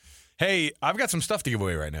guy. Hey, I've got some stuff to give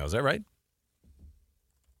away right now. Is that right?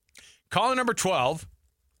 Caller number 12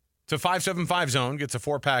 to 575 Zone gets a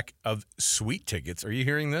 4-pack of sweet tickets. Are you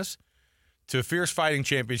hearing this? To Fierce Fighting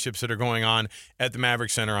Championships that are going on at the Maverick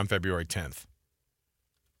Center on February 10th.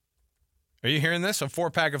 Are you hearing this? A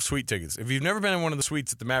 4-pack of sweet tickets. If you've never been in one of the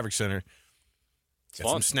suites at the Maverick Center, get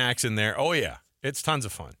some snacks in there. Oh, yeah. It's tons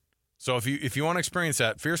of fun. So if you want to experience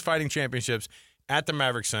that, Fierce Fighting Championships at the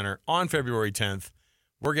Maverick Center on February 10th,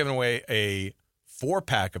 we're giving away a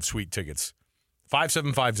 4-pack of sweet tickets.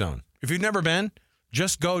 575 Zone. If you've never been,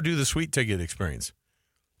 just go do the sweet ticket experience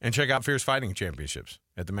and check out Fierce Fighting Championships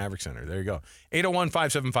at the Maverick Center. There you go.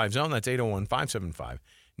 801-575-ZONE. That's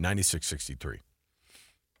 801-575-9663.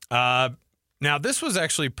 Now, this was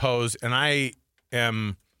actually posed, and I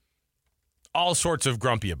am all sorts of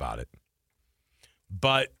grumpy about it.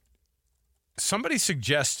 But somebody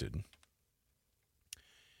suggested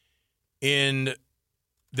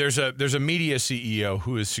there's a media CEO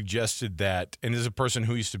who has suggested that, and is a person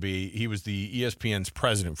who he was the ESPN's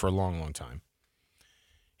president for a long, long time.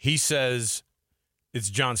 He says, it's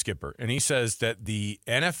John Skipper, and he says that the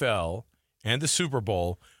NFL and the Super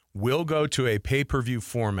Bowl will go to a pay-per-view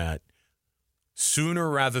format sooner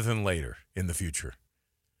rather than later in the future.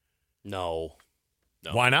 No.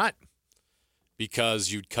 Why not?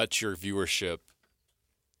 Because you'd cut your viewership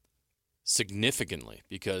significantly.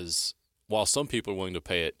 Because while some people are willing to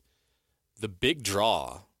pay it, the big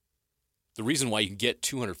draw, the reason why you can get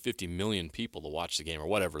 250 million people to watch the game or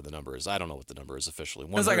whatever the number is, I don't know what the number is officially.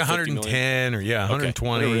 It's like 110 or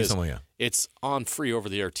 120, okay, something like that. It's on free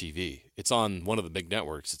over-the-air TV. It's on one of the big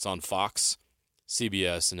networks. It's on Fox,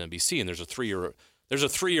 CBS, and NBC, and there's a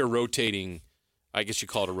 3-year rotating, I guess you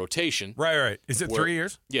call it a rotation. Right. Is it 3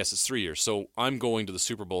 years? Yes, it's 3 years. So I'm going to the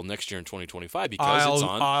Super Bowl next year in 2025 because it's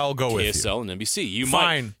on I'll go with KSL and NBC.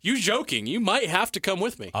 Fine. You joking. You might have to come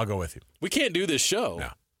with me. I'll go with you. We can't do this show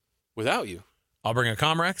without you. I'll bring a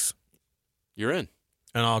Comrex. You're in.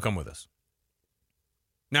 And I'll come with us.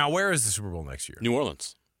 Now, where is the Super Bowl next year? New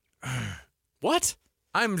Orleans. What?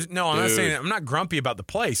 I'm not saying I'm not grumpy about the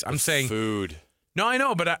place. I'm saying food. No, I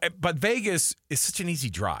know, but Vegas is such an easy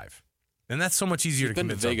drive, and that's so much easier to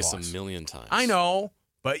convince our boss. Been to Vegas a million times. I know,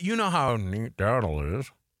 but you know how neat Darnold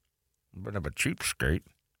is. A bit of a cheapskate.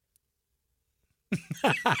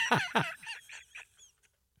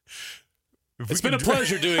 It's been a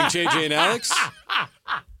pleasure doing JJ and Alex.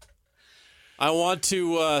 I want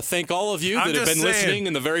to thank all of you that have been listening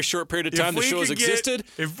in the very short period of time the show has existed.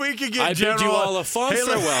 If we could get I bid you all a fond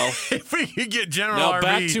farewell. If we could get General now RV.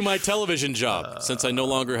 back to my television job, since I no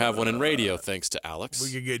longer have one in radio, thanks to Alex.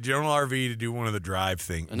 We could get General RV to do one of the drive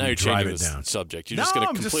things. And now you're changing the subject. You're just going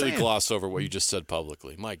to completely gloss over what you just said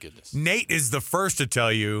publicly. My goodness. Nate is the first to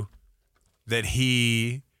tell you that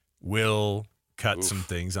he will cut some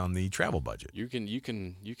things on the travel budget. You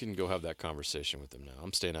can go have that conversation with him now.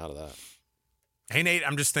 I'm staying out of that. Hey, Nate,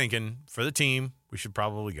 I'm just thinking, for the team, we should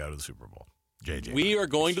probably go to the Super Bowl. JJ. We are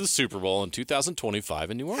going to the Super Bowl in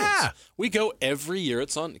 2025 in New Orleans. Yeah. We go every year.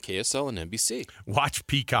 It's on KSL and NBC. Watch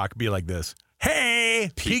Peacock be like this.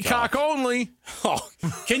 Hey, Peacock only. Oh,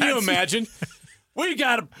 can you imagine? We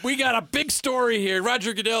got a big story here.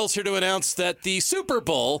 Roger Goodell's here to announce that the Super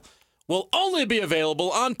Bowl will only be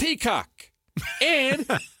available on Peacock. And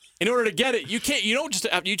in order to get it, you can't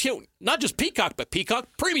not just Peacock, but Peacock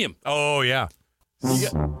Premium. Oh, yeah.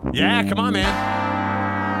 Yeah, come on,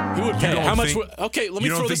 man. Who would pay? How much? Okay, let me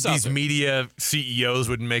throw this out. You don't think these media CEOs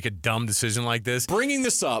would make a dumb decision like this? Bringing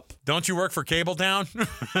this up. Don't you work for Cabletown?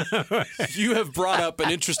 You have brought up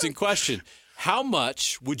an interesting question. How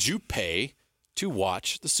much would you pay to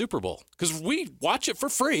watch the Super Bowl? Because we watch it for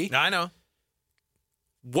free. I know.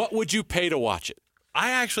 What would you pay to watch it?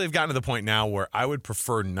 I actually have gotten to the point now where I would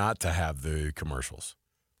prefer not to have the commercials.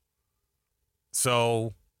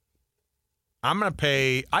 So I'm going to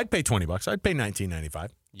pay, I'd pay $20. I'd pay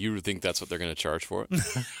 $19.95. You think that's what they're going to charge for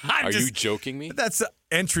it? Are you joking me? That's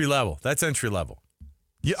entry level. That's entry level.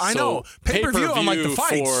 Yeah, I know. Pay-per-view on like the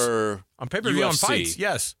fights. On pay-per-view on fights,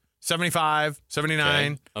 yes. $75, $79.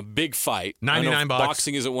 Okay. A big fight. $99.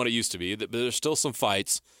 Boxing isn't what it used to be, but there's still some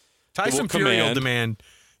fights. Tyson Fury will demand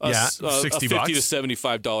 $60. A $50 to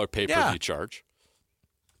 $75 pay-per-view charge.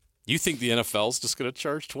 You think the NFL's just going to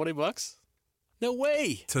charge $20? No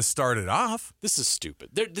way. To start it off. This is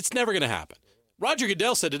stupid. It's never going to happen. Roger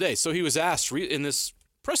Goodell said today, so he was asked in this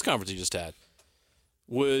press conference he just had,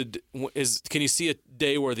 can you see a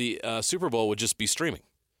day where the Super Bowl would just be streaming?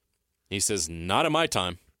 He says, not at my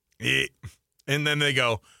time. And then they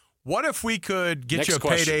go, what if we could get you a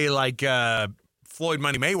payday like Floyd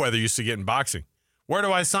Money Mayweather used to get in boxing? Where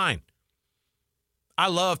do I sign? I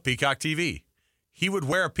love Peacock TV. He would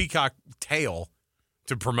wear a peacock tail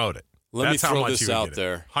to promote it. That's me throw this out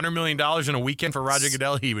there. $100 million in a weekend for Roger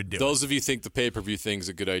Goodell, he would do Those of you think the pay-per-view thing's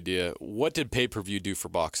a good idea. What did pay-per-view do for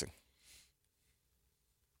boxing?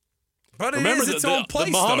 But remember, its own place,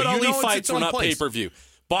 the Muhammad Ali fights were not pay-per-view.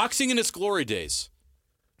 Boxing in its glory days,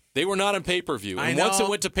 they were not on pay-per-view. And once it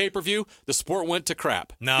went to pay-per-view, the sport went to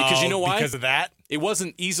crap. No, because you know why? Because of that? It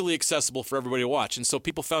wasn't easily accessible for everybody to watch, and so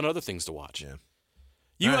people found other things to watch. Yeah.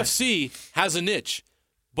 UFC has a niche,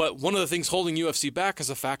 but one of the things holding UFC back is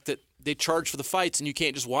the fact that they charge for the fights, and you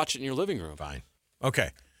can't just watch it in your living room. Fine. Okay.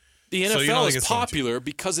 The NFL is popular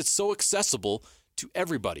because it's so accessible to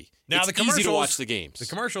everybody. Now, it's easy to watch the games. The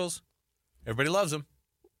commercials, everybody loves them.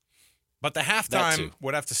 But the halftime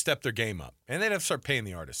would have to step their game up. And they'd have to start paying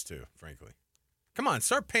the artists, too, frankly. Come on,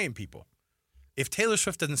 start paying people. If Taylor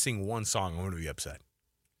Swift doesn't sing one song, I'm going to be upset.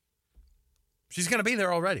 She's going to be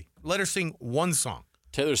there already. Let her sing one song.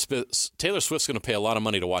 Taylor Swift's going to pay a lot of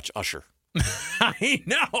money to watch Usher. I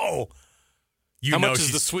know. How much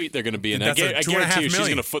is the suite they're going to be in? I guarantee you she's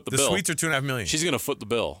going to foot the bill. The suites are $2.5 million. She's going to foot the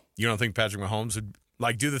bill. You don't think Patrick Mahomes would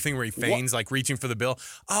do the thing where he feigns like reaching for the bill?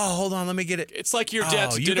 Oh, hold on, let me get it. It's like you're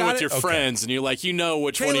at dinner with your friends, and you're like, which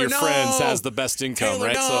Taylor, one of your friends has the best income, Taylor,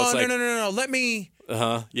 right? No, so it's like, no. Let me.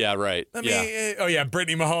 Yeah, right. Let me. Oh yeah,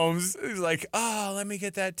 Brittany Mahomes is like, let me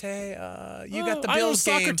get that. You got the Bills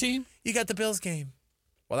game. Soccer team. You got the Bills game.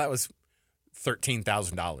 Well, that was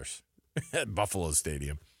 $13,000 at Buffalo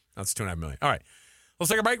Stadium. That's $2.5 million. All right. Let's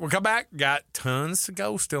take a break. We'll come back. Got tons to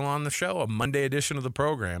go still on the show. A Monday edition of the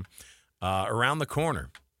program around the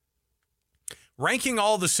corner. Ranking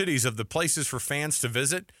all the cities of the places for fans to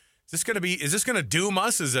visit. Is this going to doom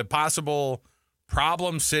us as a possible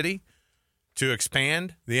problem city to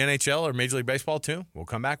expand the NHL or Major League Baseball too? We'll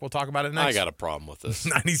come back. We'll talk about it next. I got a problem with this.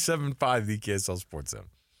 97.5, the KSL Sports Zone.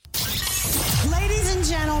 Ladies and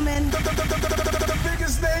gentlemen,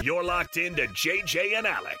 You're locked into JJ and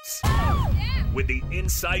Alex. Oh, yeah. with the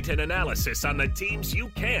insight and analysis on the teams you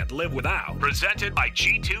can't live without. Presented by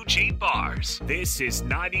G2G Bars. This is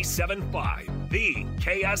 97.5, the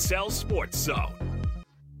KSL Sports Zone.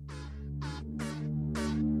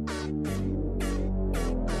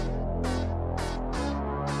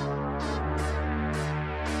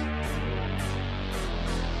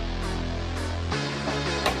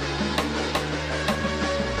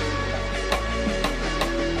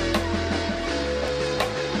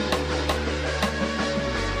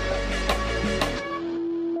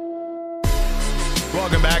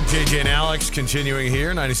 Welcome back, JJ and Alex. Continuing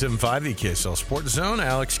here, 97.5, the KSL Sports Zone.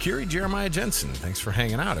 Alex Curie, Jeremiah Jensen. Thanks for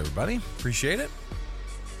hanging out, everybody. Appreciate it.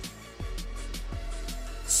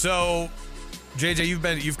 So, JJ,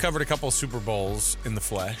 you've covered a couple of Super Bowls in the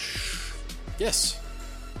flesh. Yes.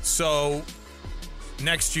 So,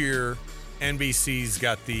 next year, NBC's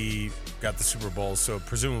got the Super Bowl, so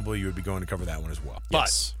presumably you would be going to cover that one as well.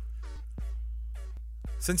 Yes. But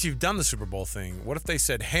since you've done the Super Bowl thing, what if they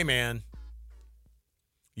said, hey, man,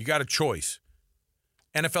 you got a choice.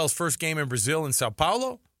 NFL's first game in Brazil in Sao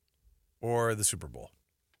Paulo or the Super Bowl?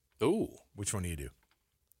 Ooh. Which one do you do?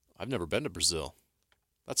 I've never been to Brazil.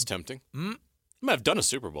 That's tempting. I mean, I've done a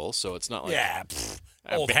Super Bowl, so it's not like... Yeah,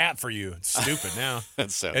 old hat for you. It's stupid now.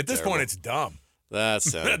 That sounds At this terrible. point, it's dumb. That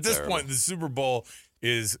sounds At this terrible. point, the Super Bowl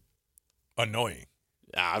is annoying.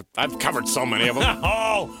 I've covered so many of them.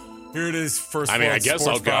 Oh, here it is. First I mean, I world guess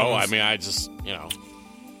sports I'll go. problems. I mean, I just, you know...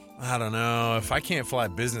 I don't know. If I can't fly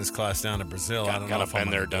business class down to Brazil, I don't know Gotta if I'm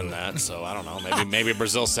been there, gonna do done it. that. So I don't know. Maybe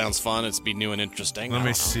Brazil sounds fun. It's be new and interesting. Let I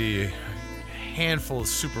me don't know. see. A handful of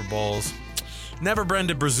Super Bowls. Never been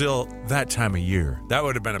to Brazil that time of year. That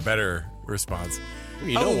would have been a better response.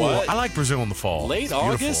 You know what? I like Brazil in the fall. Late It's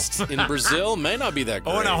beautiful. August in Brazil may not be that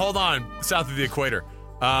great. Oh, no, hold on. South of the equator.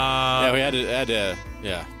 Yeah, we had to.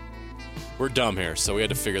 Yeah, we're dumb here, so we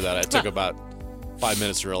had to figure that out. It took about 5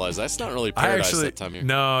 minutes to realize that's not really paradise that time of year.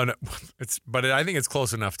 No, but I think it's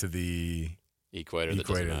close enough to the Equator that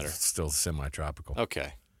doesn't matter. It's still semi-tropical.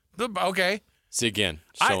 Okay. Okay. See, again,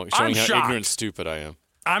 I'm showing how shocked. ignorant and stupid I am.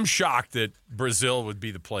 I'm shocked that Brazil would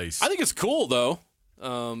be the place. I think it's cool, though,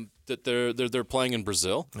 that they're playing in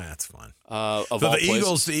Brazil. That's fun. Of So all the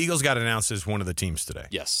places. Eagles got announced as one of the teams today.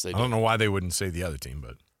 Yes, they I do. don't know why they wouldn't say the other team,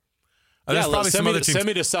 but Yeah, there's probably some other teams. send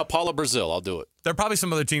me to Sao Paulo, Brazil. I'll do it. There are probably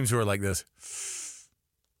some other teams who are like this.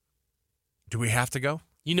 Do we have to go?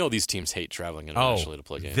 You know these teams hate traveling internationally to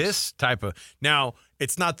play games. This type of now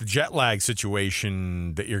it's not the jet lag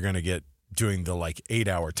situation that you're going to get doing the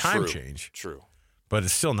 8-hour time change, True. but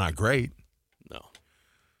it's still not great. No.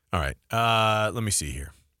 All right, let me see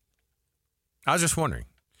here. I was just wondering.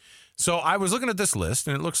 So I was looking at this list,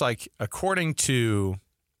 and it looks like, according to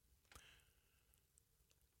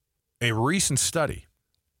a recent study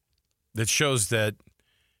that shows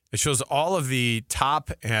all of the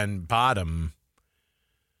top and bottom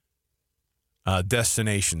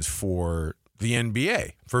destinations for the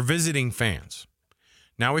NBA, for visiting fans.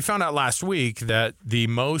 Now, we found out last week that the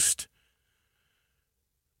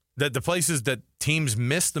places that teams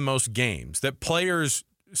miss the most games, that players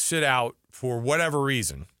sit out for whatever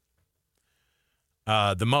reason,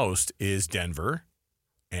 the most is Denver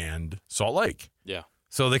and Salt Lake. Yeah.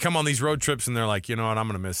 So they come on these road trips and they're like, you know what, I'm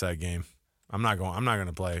going to miss that game. I'm not going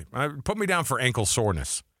to play. Put me down for ankle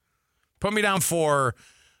soreness. Put me down for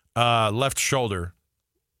left shoulder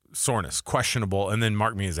soreness, questionable, and then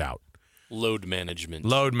mark me as out. Load management.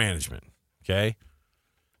 Okay.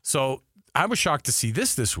 So I was shocked to see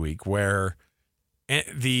this week, where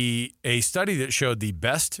a study that showed the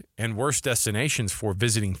best and worst destinations for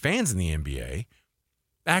visiting fans in the NBA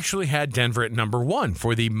actually had Denver at number 1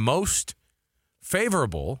 for the most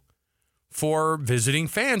favorable for visiting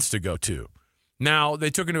fans to go to. Now, they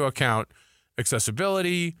took into account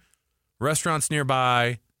accessibility, restaurants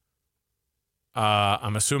nearby,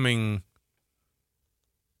 I'm assuming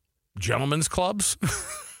gentlemen's clubs.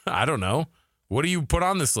 I don't know. What do you put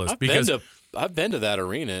on this list? I've been to that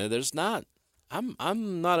arena. There's not.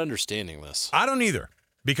 I'm not understanding this. I don't either,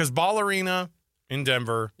 because Ball Arena in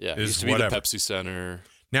Denver Yeah, it is used to be whatever. the Pepsi Center.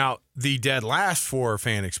 Now, the dead last for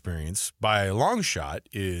fan experience by a long shot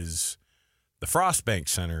is the Frostbank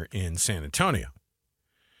Center in San Antonio.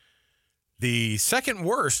 The second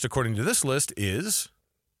worst, according to this list, is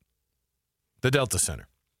the Delta Center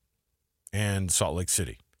and Salt Lake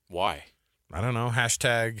City. Why? I don't know.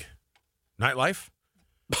 Hashtag nightlife.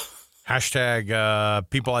 Hashtag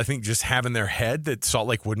people, I think, just have in their head that Salt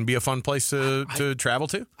Lake wouldn't be a fun place to travel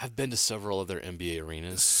to. I've been to several other NBA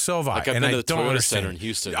arenas. So have I. Like I've and been I to the don't Toyota understand. Center in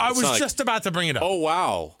Houston. I It's was not like, just about to bring it up. oh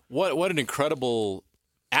wow, what an incredible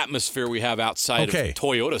atmosphere we have outside of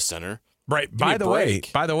Toyota Center. Right. Give me By a the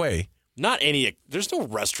break. way, Not any. There's no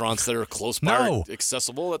restaurants that are close by or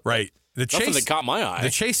accessible. Right. Nothing that caught my eye. The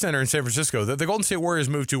Chase Center in San Francisco, the Golden State Warriors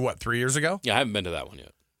moved to, 3 years ago? Yeah, I haven't been to that one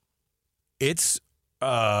yet. It's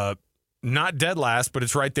not dead last, but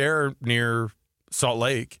it's right there near Salt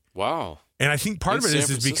Lake. Wow. And I think part of it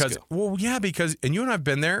is because, and you and I have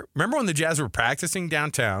been there. Remember when the Jazz were practicing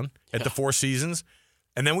downtown at the Four Seasons?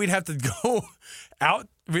 And then we'd have to go out.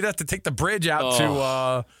 We'd have to take the bridge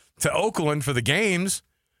out to Oakland for the games.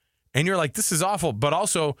 And you're like, this is awful. But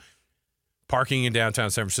also, parking in downtown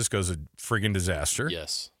San Francisco is a friggin' disaster.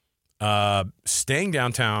 Yes. Staying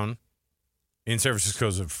downtown in San Francisco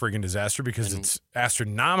is a friggin' disaster because it's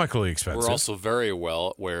astronomically expensive. We're also very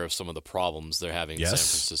well aware of some of the problems they're having in San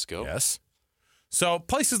Francisco. Yes. So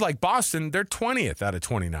places like Boston, they're 20th out of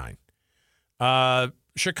 29.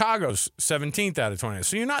 Chicago's 17th out of 29.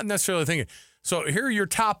 So you're not necessarily thinking. So here are your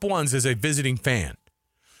top ones as a visiting fan.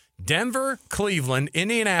 Denver, Cleveland,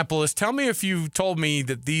 Indianapolis. Tell me if you told me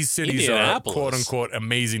that these cities are quote-unquote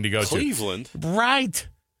amazing to go to. Cleveland? Right.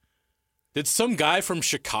 Did some guy from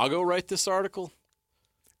Chicago write this article?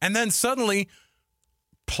 And then suddenly,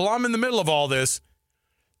 plumb in the middle of all this,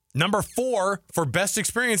 number 4 for best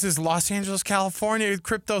experiences, Los Angeles, California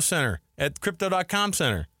Crypto Center at Crypto.com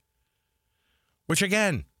Center. Which,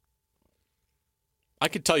 again, I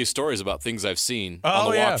could tell you stories about things I've seen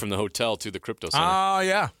on the walk from the hotel to the Crypto Center. Oh,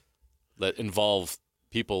 yeah. That involve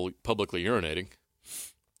people publicly urinating.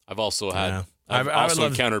 I've also had, I've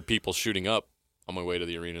encountered people shooting up on my way to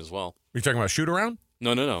the arena as well. Are you talking about shoot around?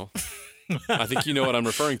 No. I think you know what I'm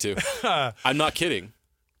referring to. I'm not kidding.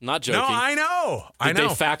 Not joking. No, I know. Did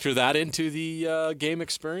they factor that into the game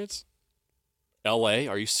experience? L.A.,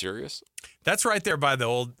 are you serious? That's right there by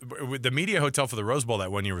the media hotel for the Rose Bowl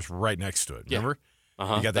that one year was right next to it. Remember?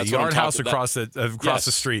 Uh-huh. You got the Yard House across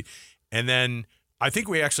the street. And then I think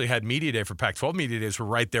we actually had Media Day for Pac-12 Media Days were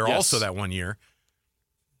right there also that one year.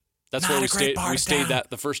 That's where we stayed. We stayed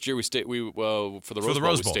the first year we stayed. For the Rose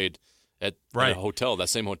Bowl, we stayed at a hotel, that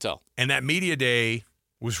same hotel. And that Media Day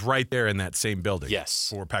was right there in that same building.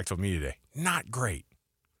 Yes. For Pac-12 Media Day. Not great.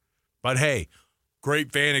 But hey,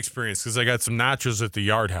 great fan experience because I got some nachos at the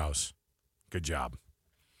Yard House. Good job.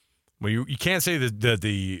 Well, you can't say that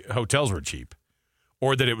the hotels were cheap,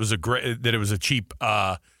 or that it was a cheap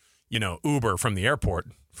Uber from the airport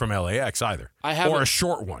from LAX either, or a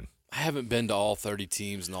short one. I haven't been to all 30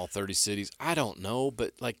 teams in all 30 cities. I don't know,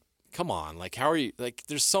 but come on, how are you?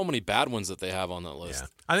 There's so many bad ones that they have on that list. Yeah.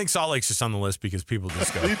 I think Salt Lake's just on the list because people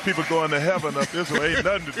just go. These people going to heaven up this way ain't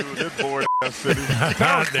nothing to do with this boring ass city.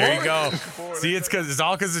 There you go. See, it's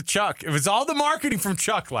all because of Chuck. It was all the marketing from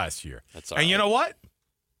Chuck last year. That's all and right. You know what?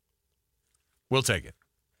 We'll take it.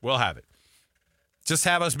 We'll have it. Just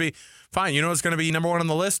have us be fine. You know what's going to be number 1 on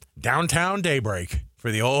the list? Downtown Daybreak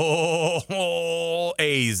for the old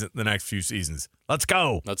A's the next few seasons. Let's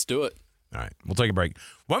go. Let's do it. All right. We'll take a break.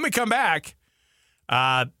 When we come back,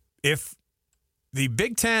 if the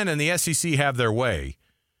Big Ten and the SEC have their way,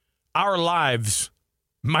 our lives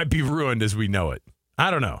might be ruined as we know it.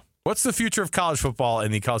 I don't know. What's the future of college football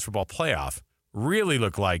and the college football playoff really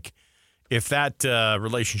look like if that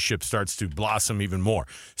relationship starts to blossom even more?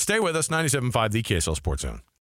 Stay with us, 97.5, the KSL Sports Zone.